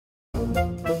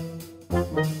Welcome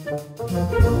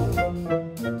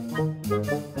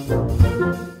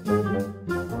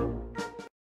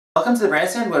to the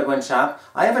Brass and Woodwind Shop.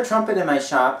 I have a trumpet in my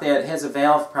shop that has a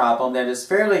valve problem that is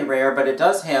fairly rare, but it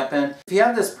does happen. If you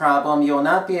have this problem, you will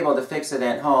not be able to fix it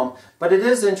at home, but it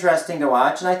is interesting to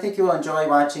watch, and I think you will enjoy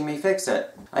watching me fix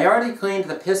it. I already cleaned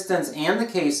the pistons and the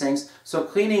casings, so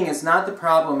cleaning is not the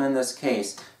problem in this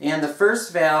case. And the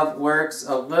first valve works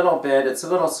a little bit. It's a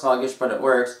little sluggish, but it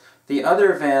works. The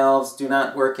other valves do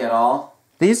not work at all.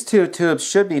 These two tubes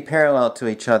should be parallel to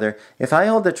each other. If I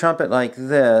hold the trumpet like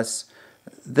this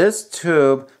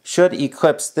tube should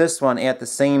eclipse this one at the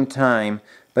same time,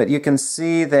 but you can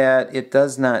see that it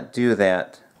does not do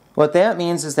that. What that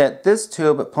means is that this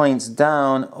tube points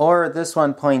down, or this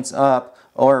one points up,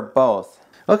 or both.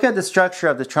 Look at the structure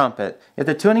of the trumpet. If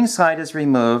the tuning slide is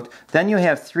removed, then you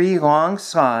have 3 long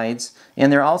slides,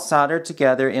 and they're all soldered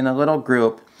together in a little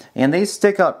group, and they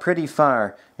stick out pretty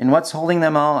far, and what's holding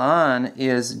them all on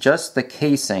is just the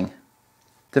casing.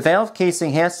 The valve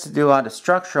casing has to do a lot of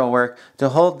structural work to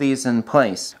hold these in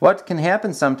place. What can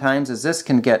happen sometimes is this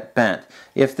can get bent.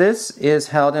 If this is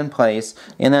held in place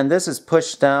and then this is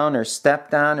pushed down or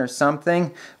stepped on or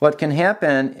something, what can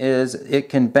happen is it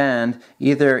can bend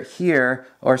either here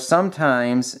or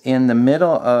sometimes in the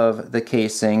middle of the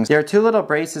casings. There are 2 little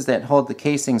braces that hold the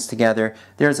casings together.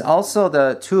 There's also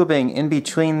the tubing in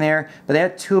between there, but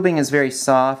that tubing is very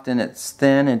soft and it's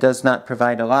thin and does not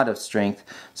provide a lot of strength.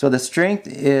 So the strength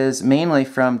is mainly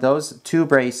from those 2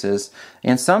 braces,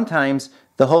 and sometimes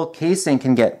the whole casing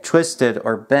can get twisted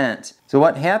or bent. So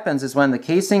what happens is when the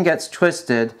casing gets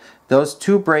twisted, those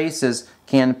 2 braces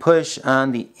can push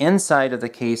on the inside of the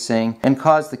casing and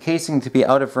cause the casing to be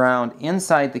out of round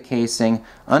inside the casing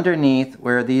underneath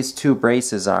where these 2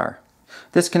 braces are.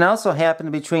 This can also happen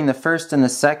between the first and the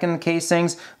second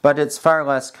casings, but it's far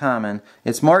less common.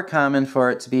 It's more common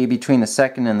for it to be between the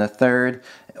second and the third,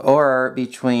 or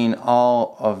between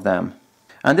all of them.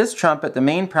 On this trumpet, the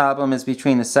main problem is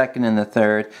between the second and the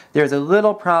third. There's a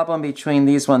little problem between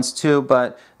these ones too,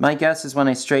 but my guess is when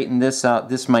I straighten this out,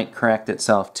 this might correct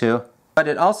itself too. But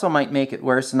it also might make it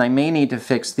worse, and I may need to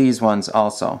fix these ones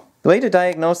also. The way to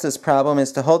diagnose this problem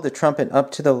is to hold the trumpet up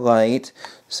to the light.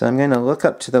 So I'm going to look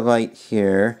up to the light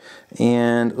here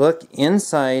and look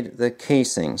inside the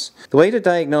casings. The way to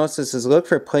diagnose this is look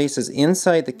for places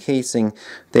inside the casing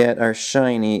that are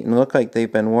shiny and look like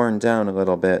they've been worn down a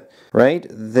little bit. Right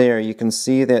there you can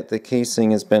see that the casing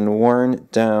has been worn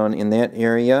down in that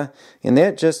area, and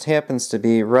that just happens to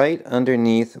be right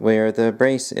underneath where the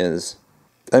brace is.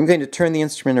 I'm going to turn the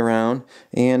instrument around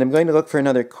and I'm going to look for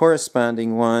another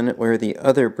corresponding one where the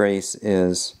other brace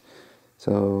is.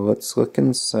 So let's look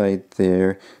inside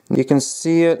there. You can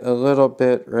see it a little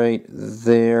bit right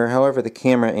there, however the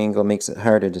camera angle makes it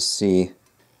harder to see.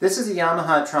 This is a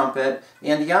Yamaha trumpet,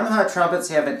 and the Yamaha trumpets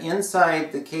have an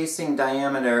inside the casing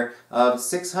diameter of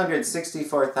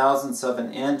 664 thousandths of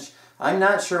an inch. I'm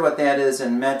not sure what that is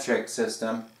in metric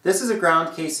system. This is a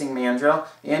ground casing mandrel,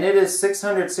 and it is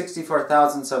 664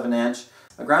 thousandths of an inch.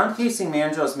 A ground casing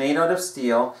mandrel is made out of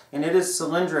steel, and it is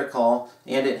cylindrical,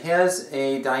 and it has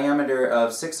a diameter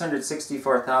of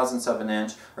 664 thousandths of an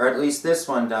inch, or at least this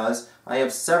one does. I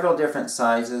have several different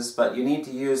sizes, but you need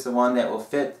to use the one that will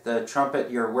fit the trumpet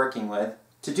you're working with.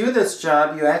 To do this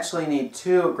job, you actually need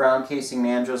 2 ground casing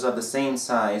mandrels of the same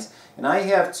size, and I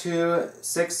have 2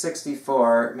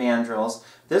 664 mandrels.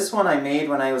 This one I made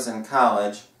when I was in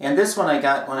college, and this one I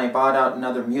got when I bought out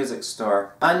another music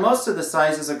store. On most of the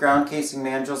sizes of ground casing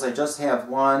mandrels, I just have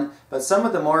 1, but some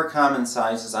of the more common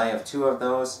sizes, I have 2 of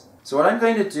those. So what I'm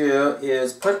going to do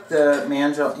is put the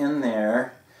mandrel in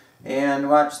there, and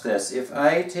watch this. If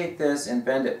I take this and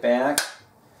bend it back,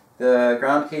 the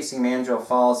ground casing mandrel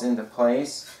falls into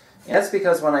place. And that's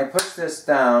because when I push this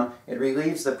down, it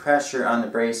relieves the pressure on the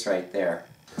brace right there.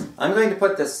 I'm going to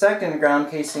put the second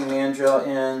ground casing mandrel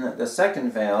in the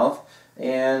second valve,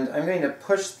 and I'm going to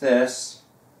push this.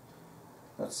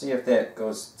 Let's see if that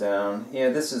goes down. Yeah,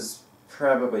 this is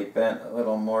probably bent a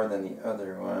little more than the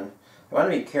other one. I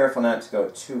want to be careful not to go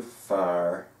too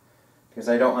far, because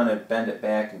I don't want to bend it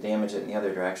back and damage it in the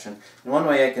other direction. And one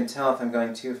way I can tell if I'm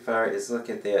going too far is look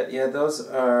at that. Yeah, those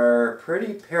are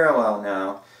pretty parallel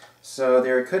now. So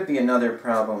there could be another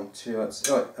problem too.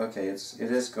 Okay, it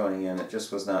is going in. It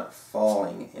just was not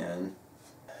falling in.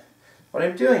 What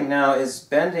I'm doing now is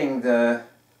bending the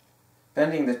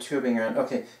tubing around.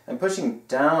 Okay, I'm pushing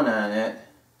down on it,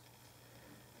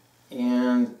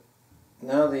 and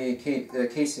now the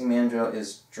casing mandrel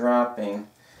is dropping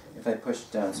if I push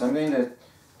down. So I'm going to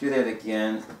do that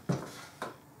again.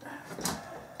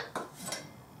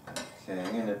 Okay,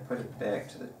 I'm going to put it back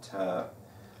to the top.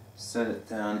 set it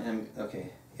down, and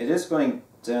okay, it is going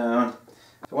down.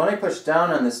 So when I push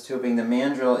down on this tubing, the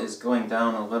mandrel is going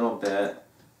down a little bit.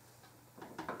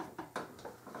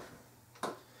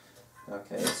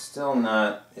 Okay, it's still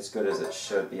not as good as it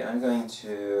should be. I'm going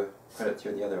to put it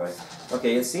through the other way.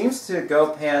 Okay, it seems to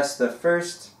go past the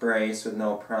first brace with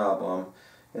no problem.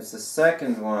 It's the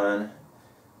second one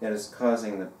that is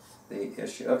causing the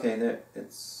issue. Okay, there,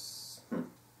 it's...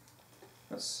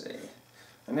 let's see.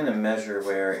 I'm going to measure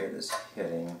where it is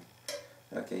hitting.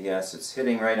 Okay, yes, it's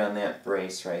hitting right on that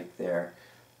brace right there.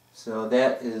 So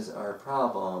that is our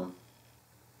problem.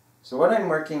 So what I'm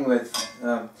working with,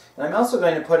 and I'm also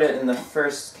going to put it in the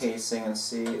first casing and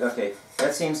see, okay,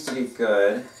 that seems to be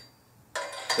good.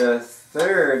 The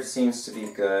third seems to be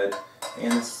good.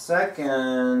 And the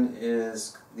second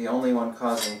is the only one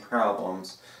causing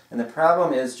problems. And the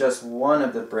problem is just one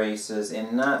of the braces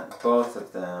and not both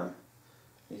of them,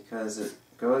 because it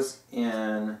goes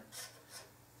in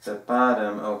the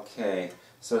bottom. Okay,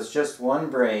 so it's just one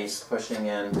brace pushing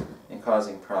in and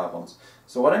causing problems.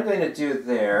 So what I'm going to do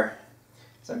there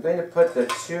is I'm going to put the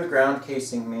two ground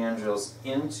casing mandrels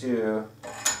into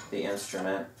the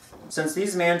instrument. Since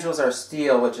these mandrels are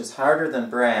steel, which is harder than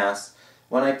brass,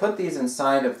 when I put these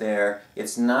inside of there,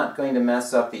 it's not going to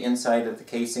mess up the inside of the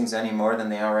casings any more than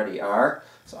they already are.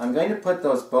 So I'm going to put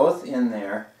those both in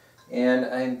there, and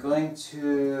I'm going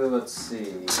to, let's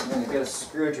see, I'm going to get a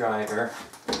screwdriver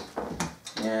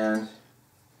and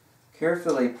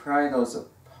carefully pry those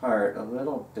apart a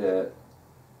little bit.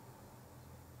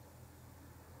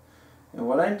 And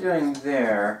what I'm doing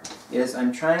there is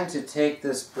I'm trying to take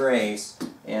this brace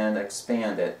and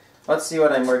expand it. Let's see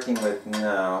what I'm working with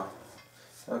now.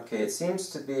 Okay, it seems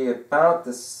to be about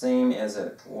the same as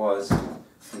it was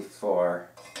before.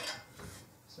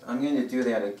 So I'm going to do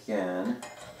that again.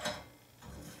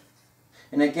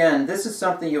 And again, this is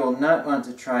something you will not want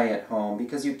to try at home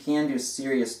because you can do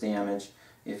serious damage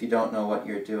if you don't know what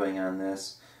you're doing on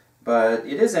this. But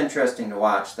it is interesting to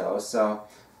watch though, so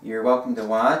you're welcome to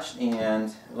watch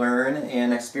and learn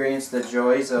and experience the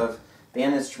joys of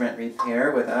band instrument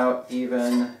repair without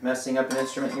even messing up an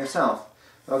instrument yourself.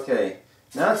 Okay,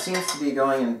 now it seems to be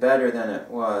going in better than it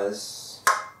was.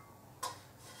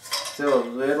 Still a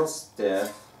little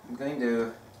stiff. I'm going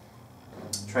to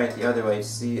try it the other way,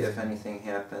 see if anything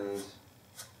happened.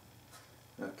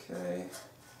 Okay.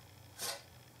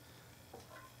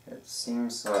 It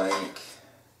seems like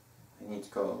I need to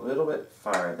go a little bit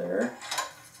farther.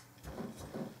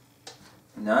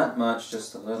 Not much,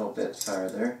 just a little bit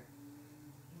farther.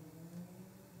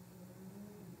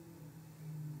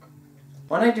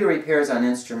 When I do repairs on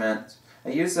instruments, I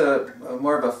use a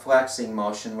more of a flexing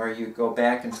motion where you go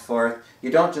back and forth. You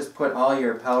don't just put all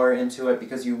your power into it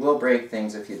because you will break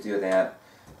things if you do that.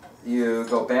 You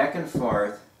go back and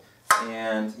forth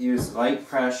and use light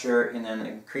pressure and then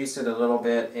increase it a little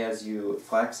bit as you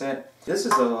flex it. This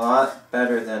is a lot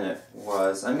better than it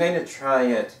was. I'm going to try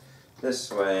it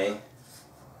this way.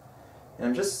 And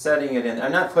I'm just setting it in.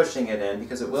 I'm not pushing it in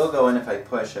because it will go in if I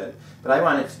push it, but I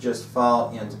want it to just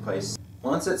fall into place.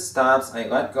 Once it stops, I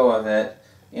let go of it,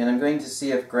 and I'm going to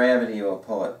see if gravity will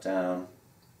pull it down.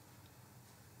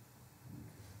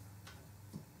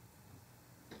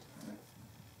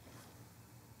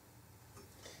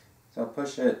 So I'll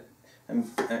push it.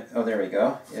 Oh, there we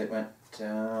go. It went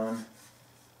down.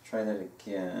 Try that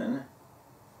again.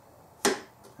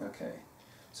 Okay.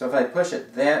 So if I push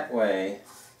it that way,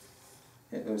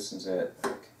 it loosens it.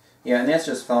 Okay. Yeah, and that's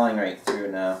just falling right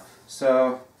through now.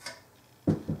 So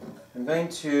I'm going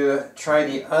to try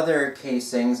the other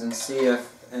casings and see if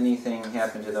anything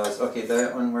happened to those. Okay,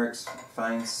 that one works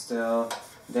fine still.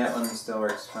 That one still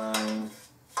works fine.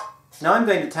 Now I'm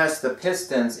going to test the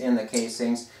pistons in the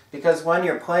casings, because when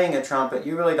you're playing a trumpet,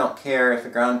 you really don't care if the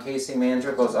ground casing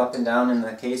mandrel goes up and down in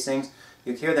the casings.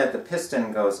 You hear that the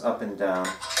piston goes up and down.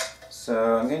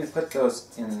 So I'm going to put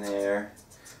those in there.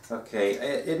 Okay,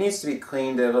 it needs to be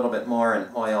cleaned a little bit more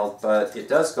and oiled, but it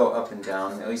does go up and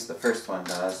down, at least the first one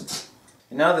does.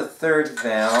 And now the third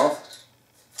valve.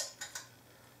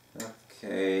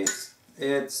 Okay,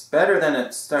 it's better than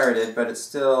it started, but it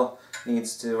still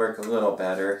needs to work a little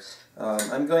better.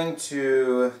 I'm going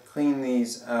to clean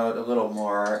these out a little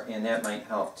more, and that might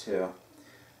help too.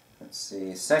 Let's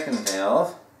see, second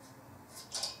valve.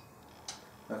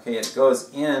 Okay, it goes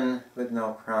in with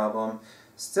no problem.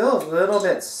 Still a little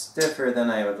bit stiffer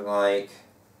than I would like.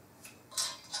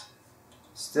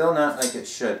 Still not like it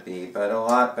should be, but a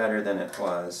lot better than it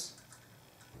was.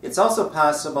 It's also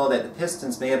possible that the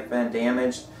pistons may have been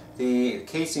damaged. The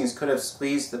casings could have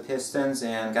squeezed the pistons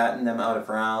and gotten them out of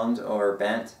round or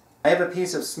bent. I have a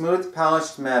piece of smooth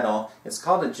polished metal. It's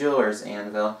called a jeweler's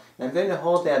anvil. And I'm going to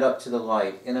hold that up to the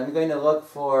light. And I'm going to look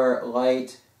for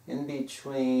light in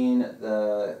between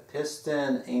the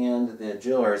piston and the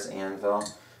jeweler's anvil.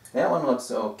 That one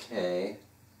looks okay.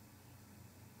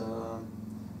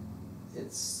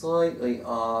 It's slightly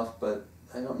off, but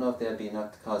I don't know if that'd be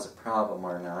enough to cause a problem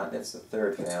or not. It's the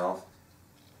third valve.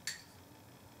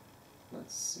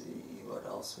 Let's see what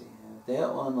else we have.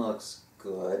 That one looks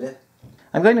good.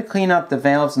 I'm going to clean up the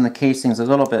valves and the casings a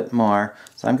little bit more.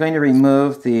 So I'm going to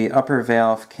remove the upper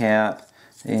valve cap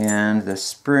and the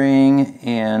spring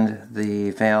and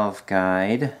the valve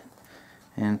guide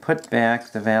and put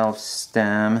back the valve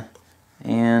stem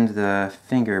and the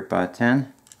finger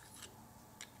button.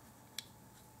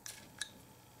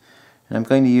 And I'm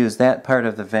going to use that part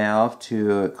of the valve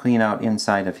to clean out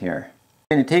inside of here.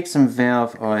 I'm going to take some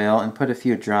valve oil and put a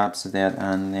few drops of that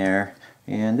on there.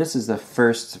 And this is the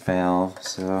first valve,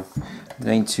 so I'm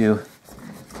going to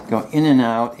go in and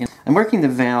out. I'm working the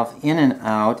valve in and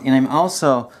out, and I'm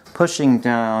also pushing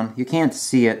down. You can't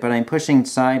see it, but I'm pushing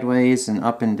sideways and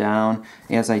up and down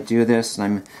as I do this.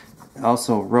 And I'm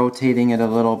also rotating it a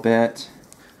little bit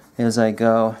as I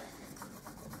go.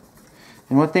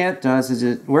 And what that does is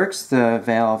it works the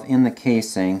valve in the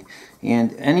casing,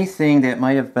 and anything that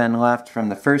might have been left from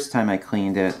the first time I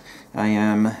cleaned it, I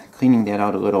am cleaning that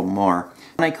out a little more.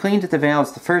 When I cleaned the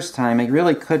valves the first time, I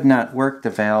really could not work the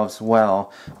valves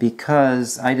well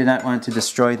because I did not want to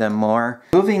destroy them more.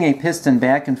 Moving a piston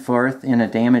back and forth in a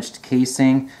damaged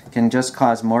casing can just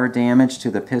cause more damage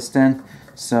to the piston.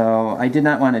 So I did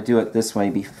not want to do it this way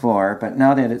before, but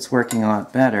now that it's working a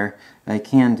lot better, I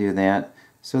can do that.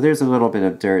 So there's a little bit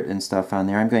of dirt and stuff on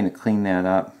there. I'm going to clean that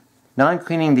up. Now I'm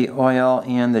cleaning the oil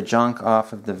and the junk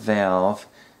off of the valve,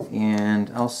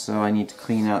 and also I need to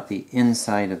clean out the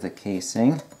inside of the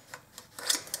casing.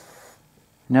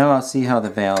 Now I'll see how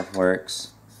the valve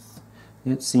works.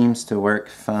 It seems to work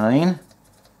fine.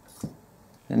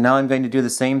 And now I'm going to do the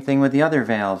same thing with the other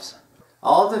valves.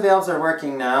 All of the valves are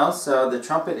working now, so the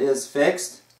trumpet is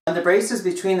fixed. When the braces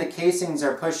between the casings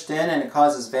are pushed in and it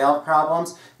causes valve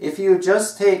problems, if you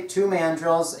just take two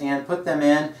mandrels and put them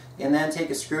in and then take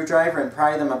a screwdriver and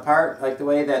pry them apart like the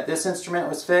way that this instrument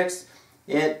was fixed,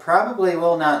 it probably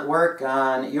will not work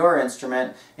on your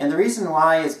instrument. And the reason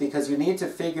why is because you need to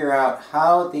figure out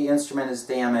how the instrument is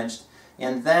damaged,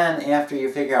 and then after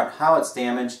you figure out how it's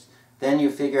damaged, then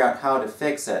you figure out how to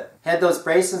fix it. Had those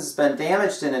braces been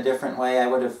damaged in a different way, I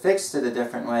would have fixed it a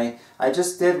different way. I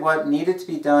just did what needed to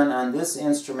be done on this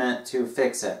instrument to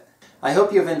fix it. I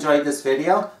hope you've enjoyed this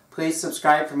video. Please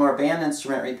subscribe for more band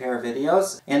instrument repair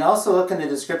videos, and also look in the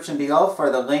description below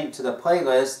for the link to the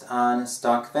playlist on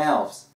stuck valves.